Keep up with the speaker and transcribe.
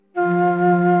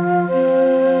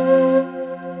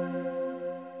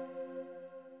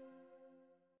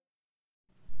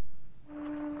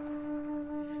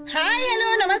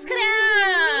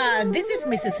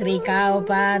Mrs ರೇಖಾ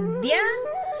ಉಪಾಧ್ಯ.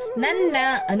 ನನ್ನ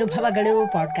ಅನುಭವಗಳು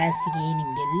ಪಾಡ್ಕಾಸ್ಟ್ಗೆ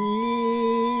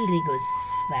ನಿಮ್ಗೆಲ್ಲರಿಗೂ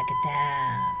ಸ್ವಾಗತ.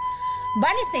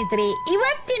 ಬನ್ನಿ ಸ್ನೇಹಿತರೆ,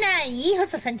 ಇವತ್ತಿನ ಈ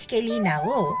ಹೊಸ ಸಂಚಿಕೆಯಲ್ಲಿ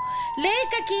ನಾವು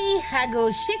ಲೇಖಕಿ ಹಾಗೂ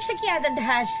ಶಿಕ್ಷಕಿಯಾದಂತಹ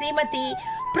ಶ್ರೀಮತಿ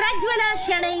ಪ್ರಜ್ವಲ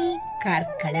ಶೆಣೈ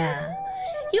ಕಾರ್ಕಳ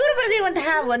ಇವರು ಬರೆದಿರುವಂತಹ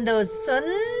ಒಂದು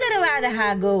ಸುಂದರವಾದ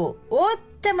ಹಾಗೂ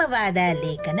ಉತ್ತಮವಾದ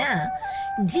ಲೇಖನ,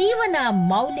 ಜೀವನ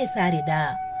ಮೌಲ್ಯ ಸಾರಿದ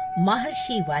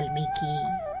ಮಹರ್ಷಿ ವಾಲ್ಮೀಕಿ.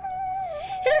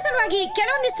 ಇದರ ಸಲುವಾಗಿ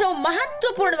ಕೆಲವೊಂದಿಷ್ಟು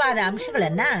ಮಹತ್ವಪೂರ್ಣವಾದ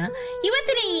ಅಂಶಗಳನ್ನ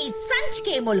ಇವತ್ತಿನ ಈ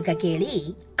ಸಂಚಿಕೆಯ ಮೂಲಕ ಕೇಳಿ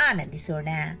ಆನಂದಿಸೋಣ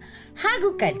ಹಾಗೂ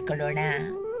ಕಲಿತ್ಕೊಳ್ಳೋಣ.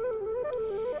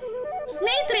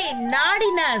 ಸ್ನೇಹಿತರೆ,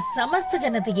 ನಾಡಿನ ಸಮಸ್ತ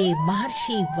ಜನತೆಗೆ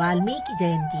ಮಹರ್ಷಿ ವಾಲ್ಮೀಕಿ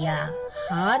ಜಯಂತಿಯ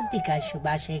ಹಾರ್ದಿಕ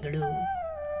ಶುಭಾಶಯಗಳು.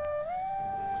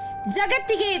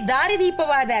 ಜಗತ್ತಿಗೆ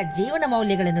ದಾರಿದೀಪವಾದ ಜೀವನ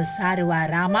ಮೌಲ್ಯಗಳನ್ನು ಸಾರುವ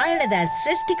ರಾಮಾಯಣದ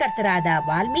ಸೃಷ್ಟಿಕರ್ತರಾದ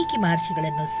ವಾಲ್ಮೀಕಿ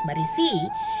ಮಹರ್ಷಿಗಳನ್ನು ಸ್ಮರಿಸಿ,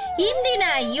 ಇಂದಿನ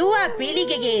ಯುವ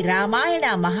ಪೀಳಿಗೆಗೆ ರಾಮಾಯಣ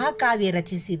ಮಹಾಕಾವ್ಯ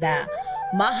ರಚಿಸಿದ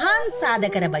ಮಹಾನ್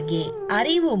ಸಾಧಕರ ಬಗ್ಗೆ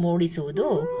ಅರಿವು ಮೂಡಿಸುವುದು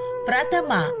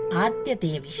ಪ್ರಥಮ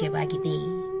ಆದ್ಯತೆಯ ವಿಷಯವಾಗಿದೆ.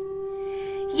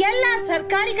 ಎಲ್ಲ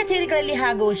ಸರ್ಕಾರಿ ಕಚೇರಿಗಳಲ್ಲಿ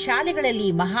ಹಾಗೂ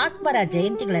ಶಾಲೆಗಳಲ್ಲಿ ಮಹಾತ್ಮರ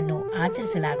ಜಯಂತಿಗಳನ್ನು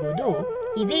ಆಚರಿಸಲಾಗುವುದು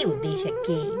ಇದೇ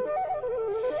ಉದ್ದೇಶಕ್ಕೆ.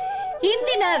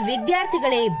 ಇಂದಿನ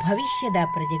ವಿದ್ಯಾರ್ಥಿಗಳೇ ಭವಿಷ್ಯದ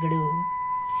ಪ್ರಜೆಗಳು.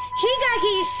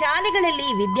 ಹೀಗಾಗಿ ಶಾಲೆಗಳಲ್ಲಿ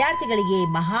ವಿದ್ಯಾರ್ಥಿಗಳಿಗೆ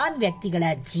ಮಹಾನ್ ವ್ಯಕ್ತಿಗಳ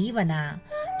ಜೀವನ,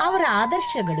 ಅವರ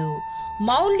ಆದರ್ಶಗಳು,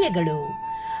 ಮೌಲ್ಯಗಳು,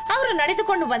 ಅವರು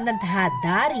ನಡೆದುಕೊಂಡು ಬಂದಂತಹ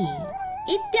ದಾರಿ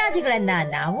ಇತ್ಯಾದಿಗಳನ್ನ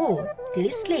ನಾವು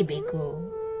ತಿಳಿಸಲೇಬೇಕು.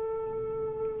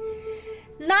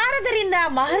 ನಾರದರಿಂದ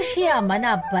ಮಹರ್ಷಿಯ ಮನ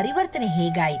ಪರಿವರ್ತನೆ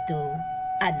ಹೇಗಾಯಿತು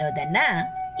ಅನ್ನೋದನ್ನ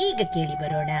ಈಗ ಕೇಳಿ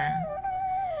ಬರೋಣ.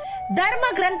 ಧರ್ಮ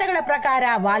ಗ್ರಂಥಗಳ ಪ್ರಕಾರ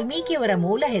ವಾಲ್ಮೀಕಿಯವರ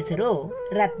ಮೂಲ ಹೆಸರು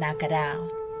ರತ್ನಾಕರ.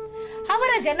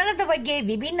 ಅವರ ಜನನದ ಬಗ್ಗೆ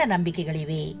ವಿಭಿನ್ನ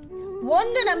ನಂಬಿಕೆಗಳಿವೆ.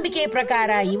 ಒಂದು ನಂಬಿಕೆಯ ಪ್ರಕಾರ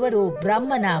ಇವರು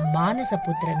ಬ್ರಹ್ಮನ ಮಾನಸ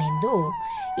ಪುತ್ರನೆಂದು,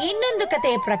 ಇನ್ನೊಂದು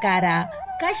ಕಥೆಯ ಪ್ರಕಾರ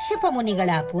ಕಶ್ಯಪ ಮುನಿಗಳ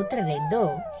ಪುತ್ರರೆಂದು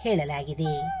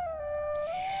ಹೇಳಲಾಗಿದೆ.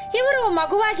 ಇವರು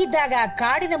ಮಗುವಾಗಿದ್ದಾಗ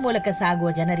ಕಾಡಿನ ಮೂಲಕ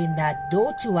ಸಾಗುವ ಜನರಿಂದ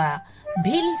ದೋಚುವ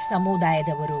ಭಿಲ್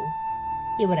ಸಮುದಾಯದವರು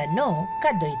ಇವರನ್ನು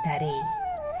ಕದ್ದೊಯ್ತಾರೆ.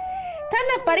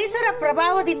 ತನ್ನ ಪರಿಸರ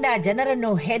ಪ್ರಭಾವದಿಂದ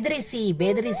ಜನರನ್ನು ಹೆದರಿಸಿ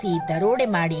ಬೆದರಿಸಿ ದರೋಡೆ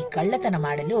ಮಾಡಿ ಕಳ್ಳತನ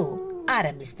ಮಾಡಲು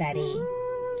ಆರಂಭಿಸುತ್ತಾರೆ.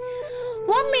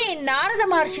 ಒಮ್ಮೆ ನಾರದ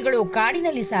ಮಹರ್ಷಿಗಳು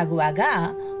ಕಾಡಿನಲ್ಲಿ ಸಾಗುವಾಗ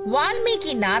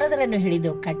ವಾಲ್ಮೀಕಿ ನಾರದರನ್ನು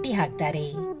ಹಿಡಿದು ಕಟ್ಟಿ ಹಾಕ್ತಾರೆ.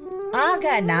 ಆಗ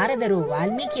ನಾರದರು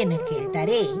ವಾಲ್ಮೀಕಿಯನ್ನು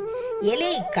ಕೇಳ್ತಾರೆ,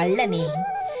 ಎಲೆ ಕಳ್ಳನೆ,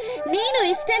 ನೀನು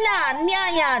ಇಷ್ಟೆಲ್ಲ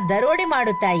ಅನ್ಯಾಯ ದರೋಡೆ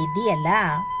ಮಾಡುತ್ತಾ ಇದ್ದೀಯಲ್ಲ,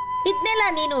 ಇದನ್ನೆಲ್ಲ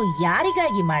ನೀನು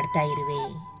ಯಾರಿಗಾಗಿ ಮಾಡ್ತಾ ಇರುವೆ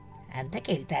ಅಂತ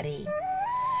ಕೇಳ್ತಾರೆ.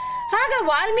 ಆಗ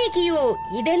ವಾಲ್ಮೀಕಿಯು,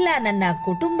 ಇದೆಲ್ಲ ನನ್ನ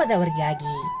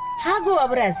ಕುಟುಂಬದವರಿಗಾಗಿ ಹಾಗೂ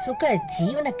ಅವರ ಸುಖ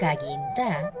ಜೀವನಕ್ಕಾಗಿ ಅಂತ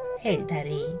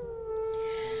ಹೇಳ್ತಾರೆ.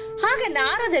 ಆಗ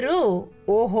ನಾರದರು,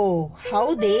 ಓಹೋ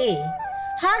ಹೌದೇ,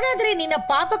 ಹಾಗಾದ್ರೆ ನಿನ್ನ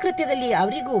ಪಾಪಕೃತ್ಯದಲ್ಲಿ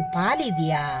ಅವರಿಗೂ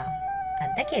ಪಾಲಿದೆಯಾ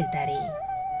ಅಂತ ಕೇಳ್ತಾರೆ.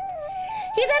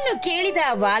 ಇದನ್ನು ಕೇಳಿದ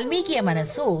ವಾಲ್ಮೀಕಿಯ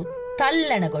ಮನಸ್ಸು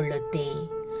ತಲ್ಲಣಗೊಳ್ಳುತ್ತೆ.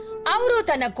 ಅವರು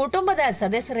ತನ್ನ ಕುಟುಂಬದ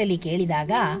ಸದಸ್ಯರಲ್ಲಿ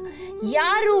ಕೇಳಿದಾಗ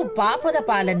ಯಾರೂ ಪಾಪದ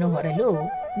ಪಾಲನ್ನು ಹೊರಲು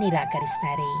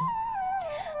ನಿರಾಕರಿಸ್ತಾರೆ.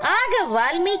 ಆಗ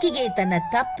ವಾಲ್ಮೀಕಿಗೆ ತನ್ನ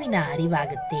ತಪ್ಪಿನ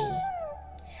ಅರಿವಾಗುತ್ತೆ.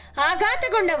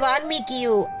 ಆಘಾತಗೊಂಡ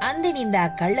ವಾಲ್ಮೀಕಿಯು ಅಂದಿನಿಂದ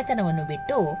ಕಳ್ಳತನವನ್ನು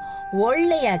ಬಿಟ್ಟು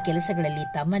ಒಳ್ಳೆಯ ಕೆಲಸಗಳಲ್ಲಿ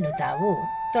ತಮ್ಮನ್ನು ತಾವು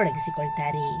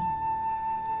ತೊಡಗಿಸಿಕೊಳ್ತಾರೆ.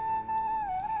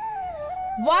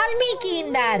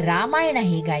 ವಾಲ್ಮೀಕಿಯಿಂದ ರಾಮಾಯಣ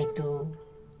ಹೇಗಾಯಿತು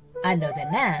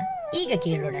ಅನ್ನೋದನ್ನ ಈಗ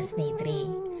ಕೇಳೋಣ ಸ್ನೇಹಿತರೆ.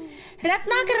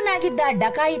 ರತ್ನಾಕರನಾಗಿದ್ದ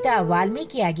ಡಕಾಯಿತ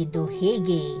ವಾಲ್ಮೀಕಿಯಾಗಿದ್ದು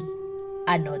ಹೇಗೆ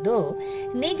ಅನ್ನೋದು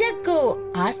ನಿಜಕ್ಕೂ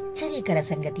ಆಶ್ಚರ್ಯಕರ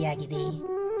ಸಂಗತಿಯಾಗಿದೆ.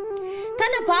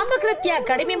 ತನ್ನ ಪಾಪಕೃತ್ಯ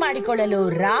ಕಡಿಮೆ ಮಾಡಿಕೊಳ್ಳಲು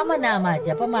ರಾಮನಾಮ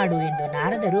ಜಪ ಮಾಡು ಎಂದು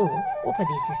ನಾರದರು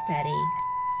ಉಪದೇಶಿಸುತ್ತಾರೆ.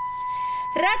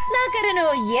 ರತ್ನಾಕರನು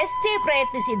ಎಷ್ಟೇ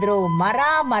ಪ್ರಯತ್ನಿಸಿದ್ರೂ ಮರ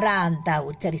ಮರ ಅಂತ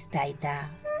ಉಚ್ಚರಿಸ್ತಾ ಇದ್ದ.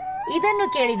 ಇದನ್ನು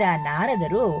ಕೇಳಿದ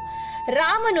ನಾರದರು,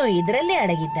 ರಾಮನು ಇದರಲ್ಲೇ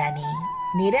ಅಡಗಿದ್ದಾನೆ,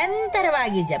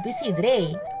 ನಿರಂತರವಾಗಿ ಜಪಿಸಿದ್ರೆ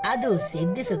ಅದು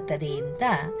ಸಿದ್ಧಿಸುತ್ತದೆ ಅಂತ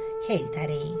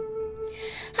ಹೇಳ್ತಾರೆ.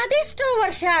 ಅದೆಷ್ಟೋ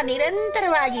ವರ್ಷ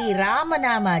ನಿರಂತರವಾಗಿ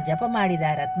ರಾಮನಾಮ ಜಪ ಮಾಡಿದ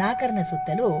ರತ್ನಾಕರನ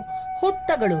ಸುತ್ತಲೂ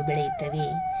ಹುತ್ತಗಳು ಬೆಳೆಯುತ್ತವೆ.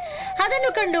 ಅದನ್ನು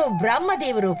ಕಂಡು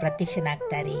ಬ್ರಹ್ಮದೇವರು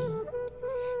ಪ್ರತ್ಯಕ್ಷನಾಗ್ತಾರೆ.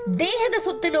 ದೇಹದ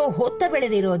ಸುತ್ತಲೂ ಹುತ್ತ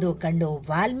ಬೆಳೆದಿರೋದು ಕಂಡು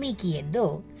ವಾಲ್ಮೀಕಿ ಎಂದು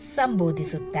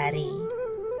ಸಂಬೋಧಿಸುತ್ತಾರೆ.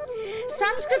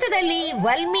 ಸಂಸ್ಕೃತದಲ್ಲಿ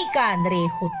ವಲ್ಮೀಕ ಅಂದರೆ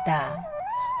ಹುತ್ತ.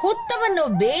 ಹುತ್ತವನ್ನು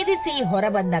ಭೇದಿಸಿ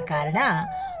ಹೊರಬಂದ ಕಾರಣ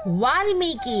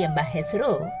ವಾಲ್ಮೀಕಿ ಎಂಬ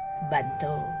ಹೆಸರು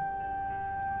ಬಂತು.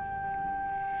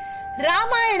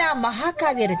 ರಾಮಾಯಣ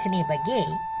ಮಹಾಕಾವ್ಯ ರಚನೆಯ ಬಗ್ಗೆ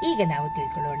ಈಗ ನಾವು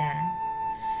ತಿಳ್ಕೊಳ್ಳೋಣ.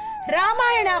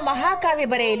 ರಾಮಾಯಣ ಮಹಾಕಾವ್ಯ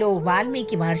ಬರೆಯಲು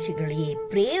ವಾಲ್ಮೀಕಿ ಮಹರ್ಷಿಗಳಿಗೆ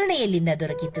ಪ್ರೇರಣೆ ಎಲ್ಲಿಂದ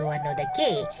ದೊರಕಿತು ಅನ್ನೋದಕ್ಕೆ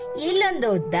ಇಲ್ಲೊಂದು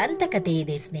ದಂತಕಥೆ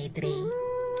ಇದೆ ಸ್ನೇಹಿತರೆ.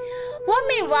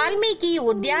 ಒಮ್ಮೆ ವಾಲ್ಮೀಕಿ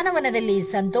ಉದ್ಯಾನವನದಲ್ಲಿ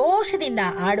ಸಂತೋಷದಿಂದ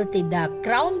ಆಡುತ್ತಿದ್ದ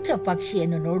ಕ್ರೌಂಚ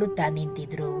ಪಕ್ಷಿಯನ್ನು ನೋಡುತ್ತಾ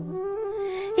ನಿಂತಿದ್ರು.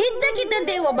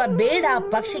 ಇದ್ದಕ್ಕಿದ್ದಂತೆ ಒಬ್ಬ ಬೇಡ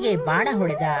ಪಕ್ಷಿಗೆ ಬಾಣ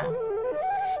ಹೊಡೆದ.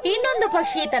 ಇನ್ನೊಂದು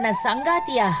ಪಕ್ಷಿ ತನ್ನ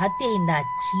ಸಂಗಾತಿಯ ಹತ್ಯೆಯಿಂದ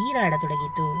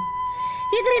ಚೀರಾಡತೊಡಗಿತು.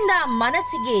 ಇದರಿಂದ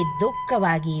ಮನಸ್ಸಿಗೆ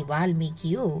ದುಃಖವಾಗಿ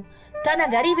ವಾಲ್ಮೀಕಿಯು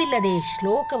ತನಗರಿವಿಲ್ಲದೆ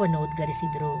ಶ್ಲೋಕವನ್ನು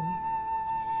ಉದ್ಗರಿಸಿದರು.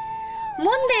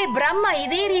 ಮುಂದೆ ಬ್ರಹ್ಮ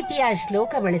ಇದೇ ರೀತಿಯ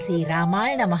ಶ್ಲೋಕ ಬಳಸಿ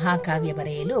ರಾಮಾಯಣ ಮಹಾಕಾವ್ಯ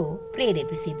ಬರೆಯಲು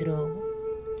ಪ್ರೇರೇಪಿಸಿದ್ರು.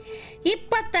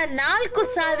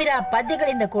 24,000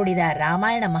 ಪದ್ಯಗಳಿಂದ ಕೂಡಿದ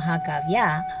ರಾಮಾಯಣ ಮಹಾಕಾವ್ಯ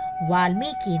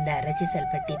ವಾಲ್ಮೀಕಿಯಿಂದ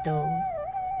ರಚಿಸಲ್ಪಟ್ಟಿತು.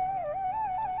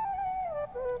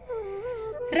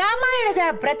 ರಾಮಾಯಣದ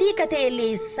ಪ್ರತಿ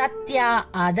ಕಥೆಯಲ್ಲಿ ಸತ್ಯ,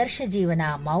 ಆದರ್ಶ ಜೀವನ,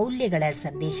 ಮೌಲ್ಯಗಳ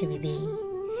ಸಂದೇಶವಿದೆ.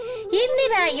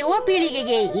 ಇಂದಿನ ಯುವ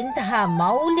ಪೀಳಿಗೆಗೆ ಇಂತಹ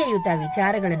ಮೌಲ್ಯಯುತ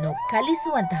ವಿಚಾರಗಳನ್ನು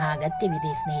ಕಲಿಸುವಂತಹ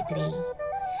ಅಗತ್ಯವಿದೆ ಸ್ನೇಹಿತರೆ.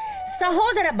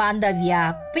 ಸಹೋದರ ಬಾಂಧವ್ಯ,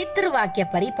 ಪಿತೃವಾಕ್ಯ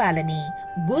ಪರಿಪಾಲನೆ,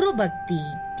 ಗುರುಭಕ್ತಿ,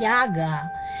 ತ್ಯಾಗ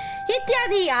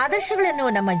ಇತ್ಯಾದಿ ಆದರ್ಶಗಳನ್ನು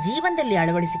ನಮ್ಮ ಜೀವನದಲ್ಲಿ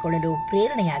ಅಳವಡಿಸಿಕೊಳ್ಳಲು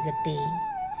ಪ್ರೇರಣೆಯಾಗುತ್ತೆ.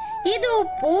 ಇದು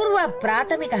ಪೂರ್ವ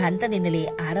ಪ್ರಾಥಮಿಕ ಹಂತದಿಂದಲೇ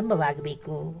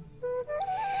ಆರಂಭವಾಗಬೇಕು.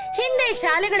 ಹಿಂದೆ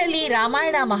ಶಾಲೆಗಳಲ್ಲಿ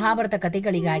ರಾಮಾಯಣ ಮಹಾಭಾರತ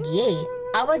ಕಥೆಗಳಿಗಾಗಿಯೇ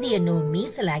ಅವಧಿಯನ್ನು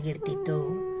ಮೀಸಲಾಗಿಡ್ತಿತ್ತು.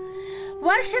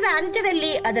 ವರ್ಷದ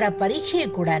ಅಂತ್ಯದಲ್ಲಿ ಅದರ ಪರೀಕ್ಷೆಯೂ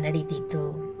ಕೂಡ ನಡೀತಿತ್ತು.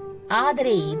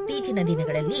 ಆದರೆ ಇತ್ತೀಚಿನ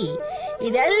ದಿನಗಳಲ್ಲಿ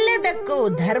ಇದೆಲ್ಲದಕ್ಕೂ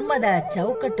ಧರ್ಮದ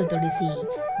ಚೌಕಟ್ಟು ತೊಡಿಸಿ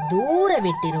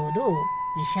ದೂರವಿಟ್ಟಿರುವುದು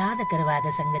ವಿಷಾದಕರವಾದ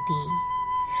ಸಂಗತಿ.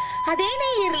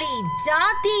 ಅದೇನೇ ಇರಲಿ,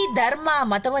 ಜಾತಿ, ಧರ್ಮ,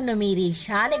 ಮತವನ್ನು ಮೀರಿ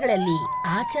ಶಾಲೆಗಳಲ್ಲಿ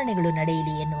ಆಚರಣೆಗಳು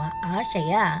ನಡೆಯಲಿ ಎನ್ನುವ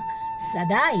ಆಶಯ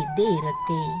ಸದಾ ಇದ್ದೇ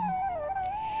ಇರುತ್ತೆ.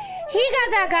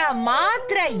 ಹೀಗಾದಾಗ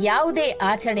ಮಾತ್ರ ಯಾವುದೇ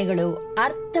ಆಚರಣೆಗಳು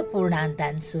ಅರ್ಥಪೂರ್ಣ ಅಂತ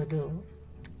ಅನ್ಸೋದು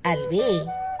ಅಲ್ವೇ?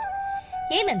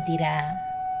 ಏನಂತೀರಾ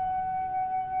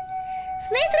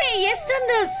ಸ್ನೇಹಿತರೆ?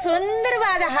 ಎಷ್ಟೊಂದು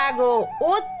ಸುಂದರವಾದ ಹಾಗೂ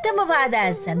ಉತ್ತಮವಾದ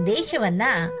ಸಂದೇಶವನ್ನ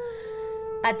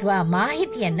ಅಥವಾ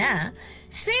ಮಾಹಿತಿಯನ್ನ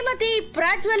ಶ್ರೀಮತಿ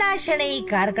ಪ್ರಜ್ವಲ ಶೆಣೈ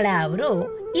ಕಾರ್ಕಳ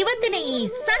ಅವರು ಇವತ್ತಿನ ಈ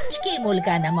ಸಂಚಿಕೆ ಮೂಲಕ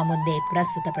ನಮ್ಮ ಮುಂದೆ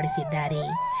ಪ್ರಸ್ತುತಪಡಿಸಿದ್ದಾರೆ.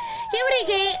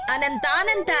 ಇವರಿಗೆ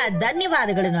ಅನಂತಾನಂತ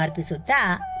ಧನ್ಯವಾದಗಳನ್ನು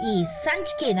ಅರ್ಪಿಸುತ್ತಾ ಈ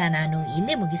ಸಂಚಿಕೆನ ನಾನು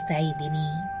ಇಲ್ಲೇ ಮುಗಿಸ್ತಾ ಇದ್ದೀನಿ.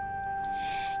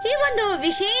 ಈ ಒಂದು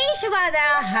ವಿಶೇಷವಾದ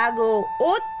ಹಾಗೂ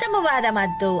ಉತ್ತಮವಾದ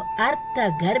ಮತ್ತು ಅರ್ಥ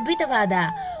ಗರ್ಭಿತವಾದ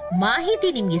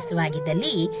ಮಾಹಿತಿ ನಿಮ್ಗೆ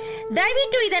ಇಷ್ಟವಾಗಿದ್ದಲ್ಲಿ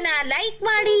ದಯವಿಟ್ಟು ಇದನ್ನ ಲೈಕ್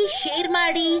ಮಾಡಿ, ಶೇರ್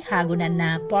ಮಾಡಿ ಹಾಗೂ ನನ್ನ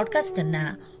ಪಾಡ್ಕಾಸ್ಟ್ ಅನ್ನ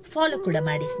ಫಾಲೋ ಕೂಡ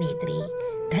ಮಾಡಿ ಸ್ನೇಹಿತರೆ.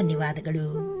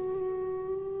 ಧನ್ಯವಾದಗಳು.